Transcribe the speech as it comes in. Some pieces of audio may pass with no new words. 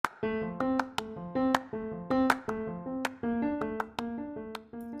Hey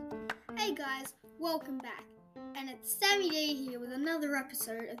guys, welcome back. And it's Sammy D here with another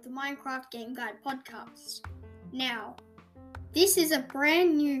episode of the Minecraft Game Guide podcast. Now, this is a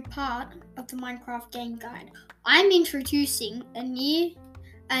brand new part of the Minecraft Game Guide. I'm introducing a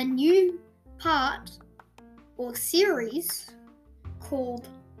new part or series called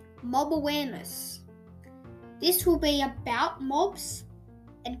Mob Awareness. This will be about mobs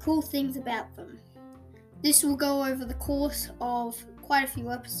and cool things about them. This will go over the course of quite a few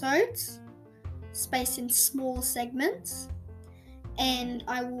episodes, spaced in small segments, and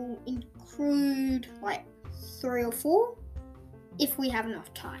I will include like 3 or 4 if we have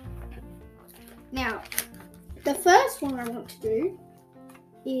enough time. Now, the first one I want to do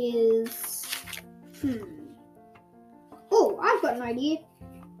is oh, I've got an idea.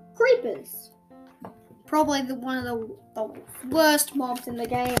 Creepers. Probably one of the worst mobs in the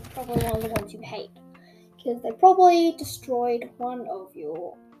game, probably one of the ones you hate, because they probably destroyed one of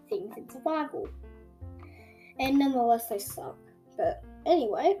your things in survival. And nonetheless, they suck. But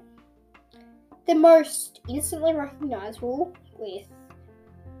anyway, they're most instantly recognizable with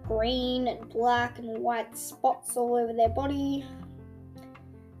green and black and white spots all over their body.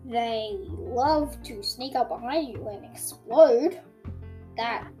 They love to sneak up behind you and explode.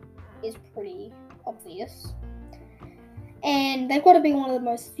 That is pretty obvious. And they've got to be one of the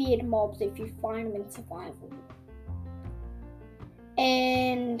most feared mobs if you find them in survival.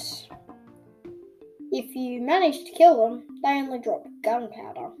 And if you manage to kill them, they only drop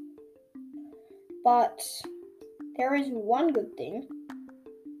gunpowder. But there is one good thing.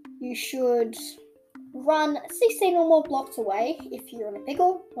 You should run 16 or more blocks away if you're in a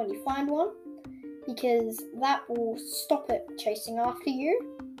pickle when you find one, because that will stop it chasing after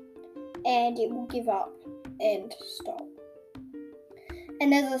you and it will give up and stop.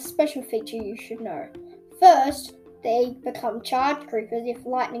 And there's a special feature you should know. First, they become charged creepers if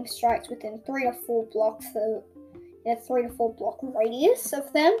lightning strikes within 3 to 4 blocks in a 3 to 4 block radius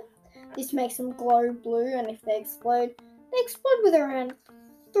of them. This makes them glow blue, and if they explode with around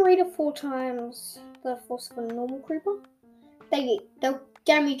 3 to 4 times the force of a normal creeper. They'll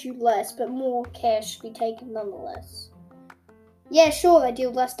damage you less, but more care should be taken nonetheless. Yeah, sure, they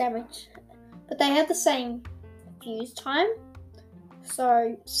deal less damage, but they have the same fuse time.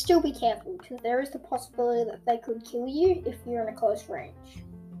 So, still be careful, because there is the possibility that they could kill you if you're in a close range.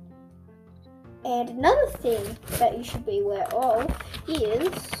 And another thing that you should be aware of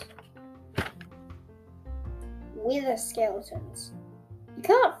is wither skeletons. You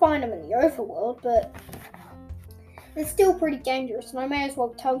can't find them in the overworld, but they're still pretty dangerous, and I may as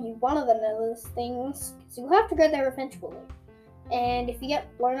well tell you one of the nether's things, because you'll have to go there eventually. And if you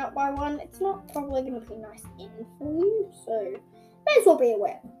get blown up by one, it's not probably going to be a nice end for you, so may as well be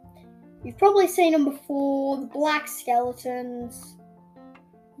aware. You've probably seen them before, the black skeletons.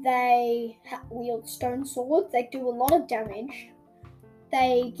 They wield stone swords. They do a lot of damage.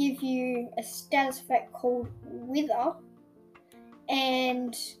 They give you a status effect called Wither,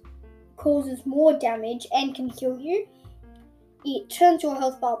 and causes more damage and can kill you. It turns your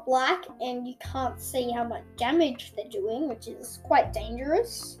health bar black, and you can't see how much damage they're doing, which is quite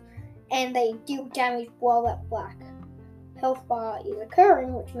dangerous. And they deal damage while that black health bar is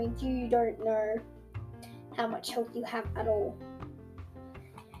occurring, which means you don't know how much health you have at all.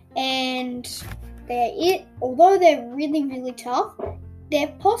 And although they're really, really tough,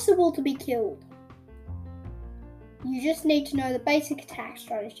 they're possible to be killed. You just need to know the basic attack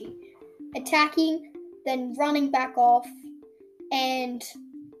strategy. Attacking, then running back off, and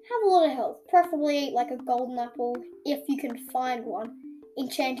have a lot of health. Preferably like a golden apple, if you can find one.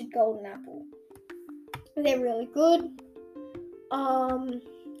 Enchanted golden apple. They're really good. And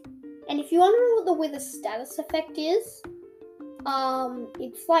if you're wondering what the wither status effect is,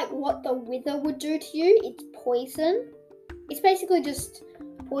 it's like what the wither would do to you. It's poison. It's basically just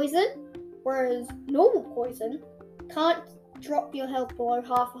poison, whereas normal poison can't drop your health below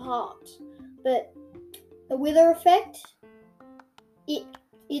half a heart. But the wither effect,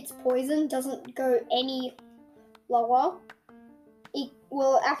 its poison doesn't go any lower. It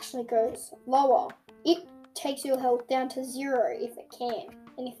actually goes lower. It takes your health down to 0 if it can,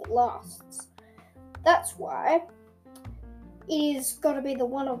 and if it lasts. That's why it is got to be the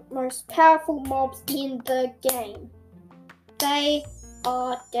one of the most powerful mobs in the game. They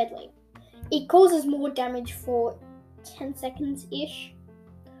are deadly. It causes more damage for 10 seconds-ish.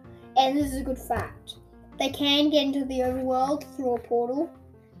 And this is a good fact. They can get into the overworld through a portal.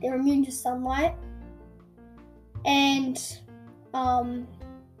 They're immune to sunlight. And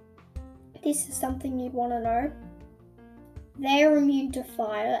this is something you'd want to know. they are immune to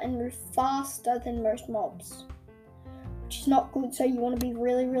fire and move faster than most mobs, which is not good, so you want to be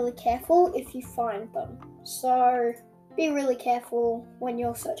really, really careful if you find them. So be really careful when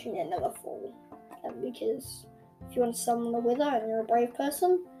you're searching their Netherfall, because if you want to summon the Wither and you're a brave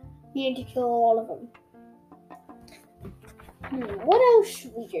person, you need to kill a lot of them. What else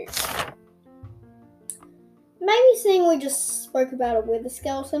should we do? Maybe seeing we just spoke about a Wither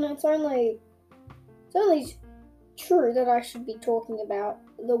skeleton, it's only true that I should be talking about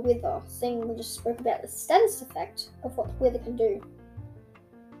the Wither, seeing we just spoke about the status effect of what the Wither can do.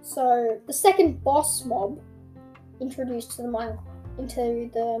 So, the second boss mob introduced to into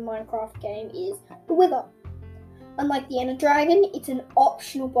the Minecraft game is the Wither. Unlike the Ender Dragon, it's an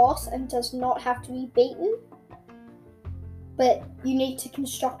optional boss and does not have to be beaten, but you need to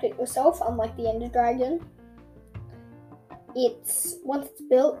construct it yourself, unlike the Ender Dragon. Once it's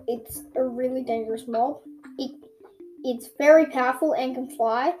built, it's a really dangerous mob. It's very powerful and can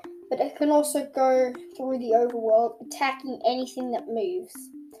fly, but it can also go through the overworld, attacking anything that moves.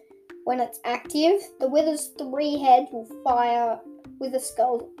 When it's active, the Wither's 3 heads will fire Wither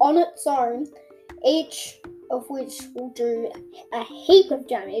skulls on its own, each of which will do a heap of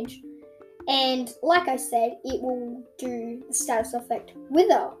damage. And like I said, it will do the status effect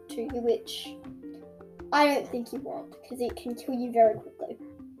Wither to you, which I don't think you want, because it can kill you very quickly.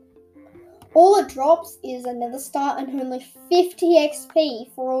 All it drops is a Nether Star and only 50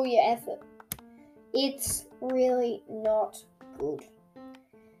 XP for all your effort. It's really not good.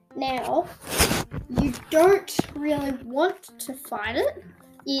 Now, you don't really want to fight it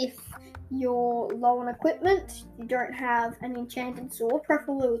if you're low on equipment, you don't have an enchanted sword,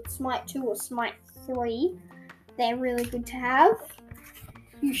 preferably with Smite 2 or Smite 3. They're really good to have.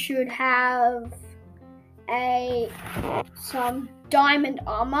 You should have some diamond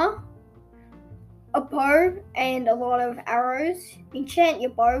armor, a bow, and a lot of arrows. Enchant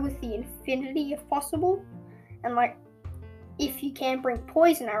your bow with the infinity if possible, and if you can, bring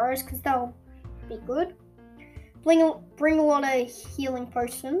poison arrows because they'll be good. Bring a lot of healing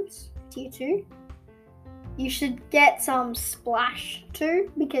potions, tier 2. You should get some splash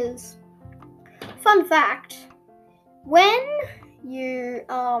too, because fun fact, when you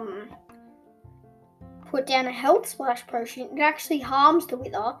put down a health splash potion, it actually harms the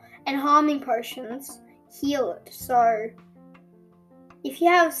Wither, and harming potions heal it. So if you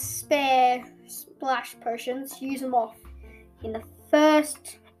have spare splash potions, use them off in the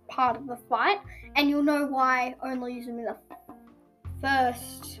first part of the fight, and you'll know why I only use them in the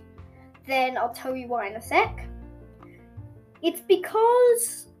first. Then I'll tell you why in a sec. It's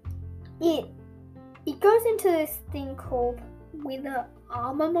because it goes into this thing called Wither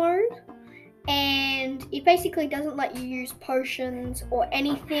Armor mode, and it basically doesn't let you use potions or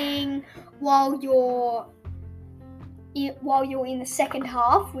anything while you're in the second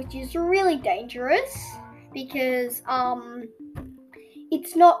half, which is really dangerous because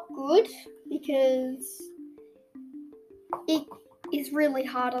it's not good, because it is really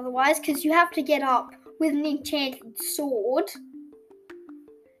hard otherwise, because you have to get up with an enchanted sword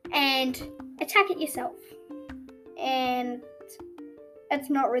and attack it yourself, and that's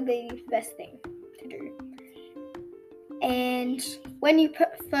not really the best thing to do. And when you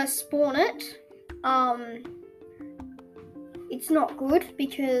first spawn it, it's not good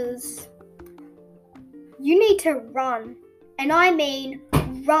because you need to run, and I mean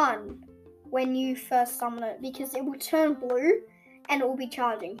run when you first summon it, because it will turn blue and it will be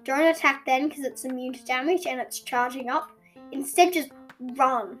charging. Don't attack then because it's immune to damage and it's charging up. Instead, just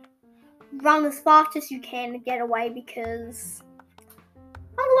run. Run as fast as you can to get away, because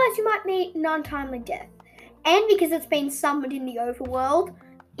otherwise you might meet an untimely death. And because it's been summoned in the overworld,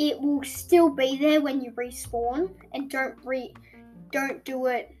 it will still be there when you respawn. And don't do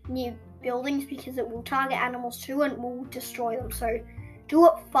it near buildings, because it will target animals too and will destroy them. So do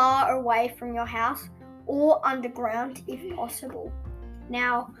it far away from your house or underground if possible.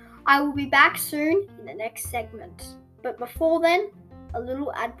 Now, I will be back soon in the next segment. But before then, a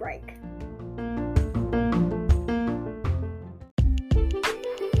little ad break.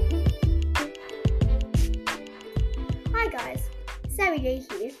 Hi guys, Sammy D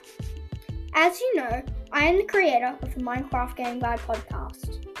here. As you know, I am the creator of the Minecraft Game Guide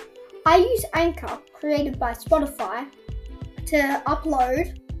podcast. I use Anchor, created by Spotify, to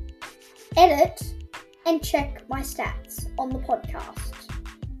upload, edit, and check my stats on the podcast.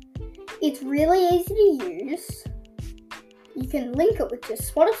 It's really easy to use. You can link it with your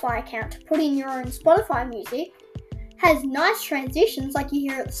Spotify account to put in your own Spotify music. Has nice transitions like you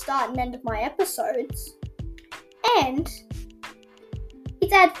hear at the start and end of my episodes. And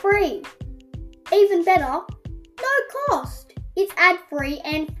it's ad-free. Even better, no cost. It's ad-free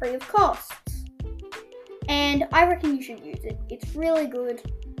and free of costs. And I reckon you should use it. It's really good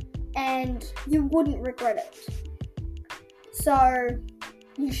and you wouldn't regret it. So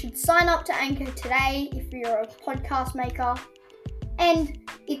you should sign up to Anchor today if you're a podcast maker. And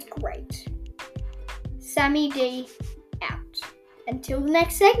it's great. Sammy D out. Until the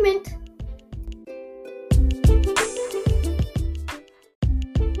next segment.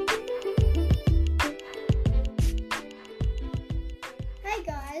 Hey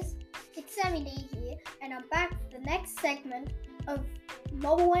guys, it's Sammy D here, and I'm back for the next segment of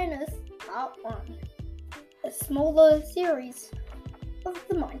Mob Awareness Part 1, a smaller series of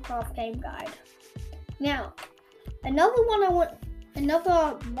the Minecraft game guide. Now, another mob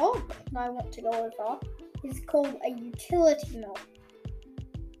that I want to go over is called a utility mob.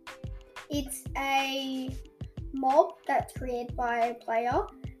 It's a mob that's created by a player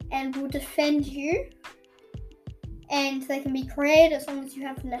and will defend you, and they can be created as long as you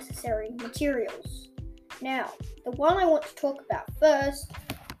have the necessary materials. Now, the one I want to talk about first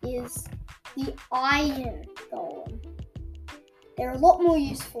is the iron golem. They're a lot more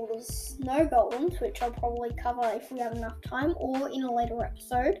useful than snow golems, which I'll probably cover if we have enough time or in a later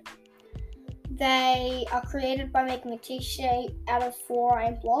episode. They are created by making a T-shape out of 4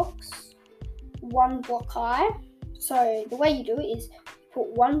 iron blocks, 1 block high. So the way you do it is you put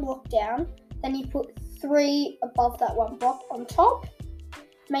 1 block down, then you put 3 above that 1 block on top,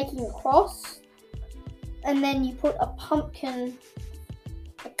 making a cross, and then you put a pumpkin,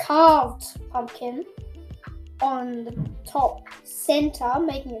 a carved pumpkin, on the top center,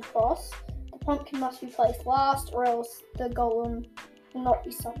 making a cross. The pumpkin must be placed last, or else the golem will not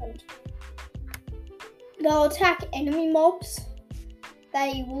be summoned. They'll attack enemy mobs.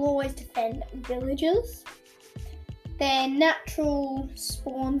 They will always defend villages. They're natural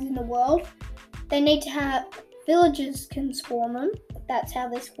spawns in the world. They need to have villagers can spawn them. That's how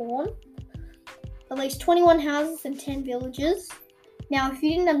they spawn. At least 21 houses and 10 villages. Now, if you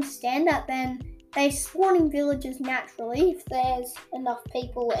didn't understand that, then they spawn in villages naturally if there's enough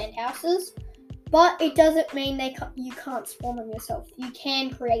people and houses, but it doesn't mean you can't spawn them yourself. You can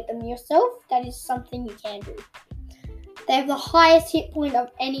create them yourself. That is something you can do. They have the highest hit point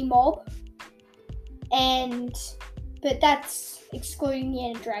of any mob, but that's excluding the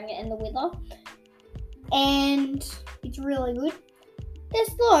Ender Dragon and the Wither, and it's really good. They're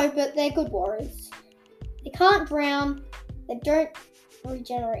slow, but they're good warriors. They can't drown. They don't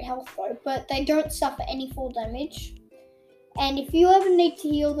regenerate health though, but they don't suffer any fall damage. And if you ever need to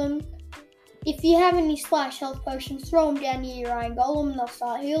heal them, if you have any splash health potions, throw them down near your iron golem and they'll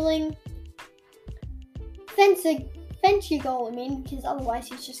start healing. Fence your golem in, because otherwise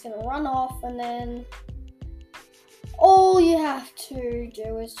he's just going to run off, and then all you have to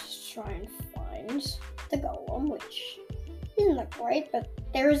do is just try and find the golem, which isn't that great, but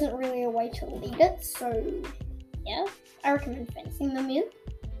there isn't really a way to lead it, so yeah, I recommend fencing them in.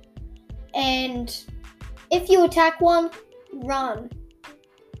 And if you attack one, run.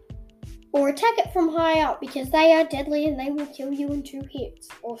 Or attack it from high up, because they are deadly and they will kill you in 2 hits.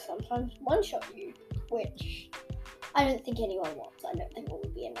 Or sometimes one-shot you, which I don't think anyone wants. I don't think it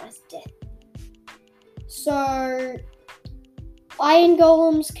would be a nice death. So, iron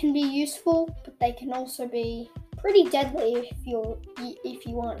golems can be useful, but they can also be pretty deadly if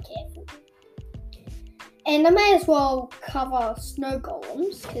you aren't careful. And I may as well cover snow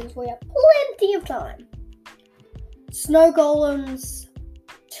golems, because we have plenty of time. Snow golems,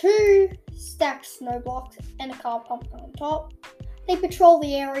 2 stacked snow blocks and a carved pumpkin on top. They patrol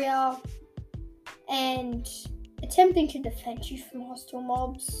the area and attempting to defend you from hostile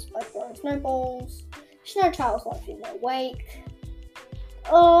mobs by throwing snowballs. Snow tiles life in their wake.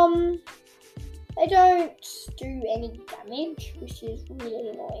 They don't do any damage, which is really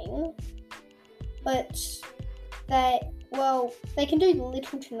annoying. But they can do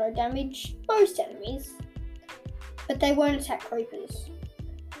little to no damage, most enemies, but they won't attack creepers.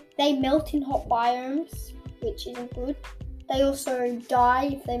 They melt in hot biomes, which isn't good. They also die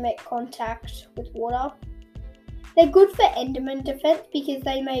if they make contact with water. They're good for Enderman defense because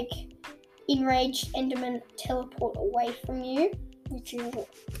they make enraged Enderman teleport away from you, which is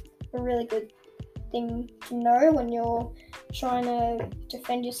a really good thing to know when you're trying to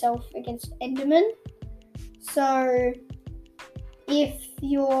defend yourself against Enderman. So if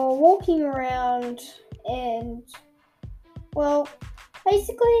you're walking around and,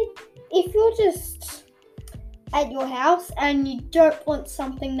 basically, if you're just at your house and you don't want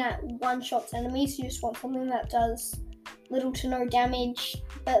something that one-shots enemies, you just want something that does little to no damage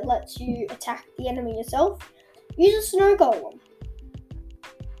but lets you attack the enemy yourself, use a snow golem.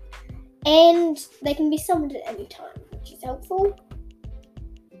 And they can be summoned at any time. which is helpful.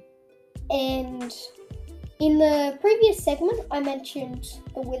 And in the previous segment, I mentioned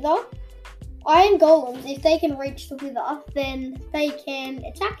the Wither. Iron Golems, if they can reach the Wither, then they can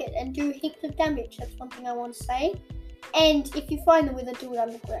attack it and do heaps of damage. That's one thing I want to say. And if you find the Wither, do it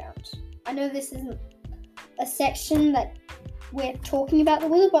underground. I know this isn't a section that we're talking about the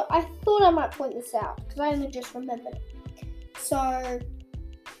Wither, but I thought I might point this out because I only just remembered it. So,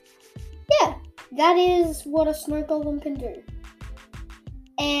 yeah, that is what a Snow Golem can do.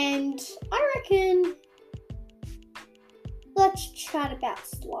 And I reckon let's chat about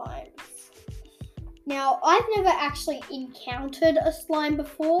slimes. Now, I've never actually encountered a slime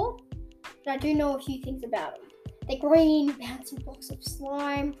before, but I do know a few things about them. They're green, bouncing blocks of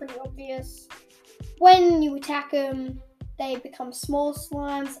slime, pretty obvious. When you attack them, they become small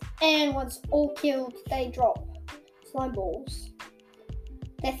slimes, and once all killed, they drop slime balls.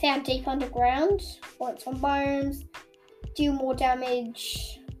 They're found deep underground, once on biomes, deal more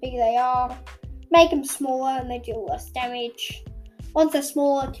damage, bigger they are, make them smaller and they deal less damage. Once they're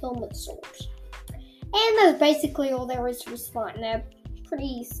smaller, kill them with salt. And that's basically all there is to a slime. They're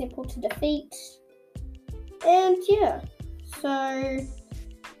pretty simple to defeat. And yeah, so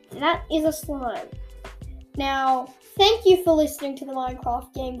that is a slime. Now, thank you for listening to the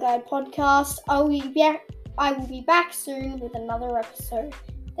Minecraft Game Guide podcast. I will be back soon with another episode.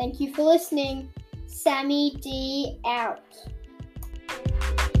 Thank you for listening. Sammy D out.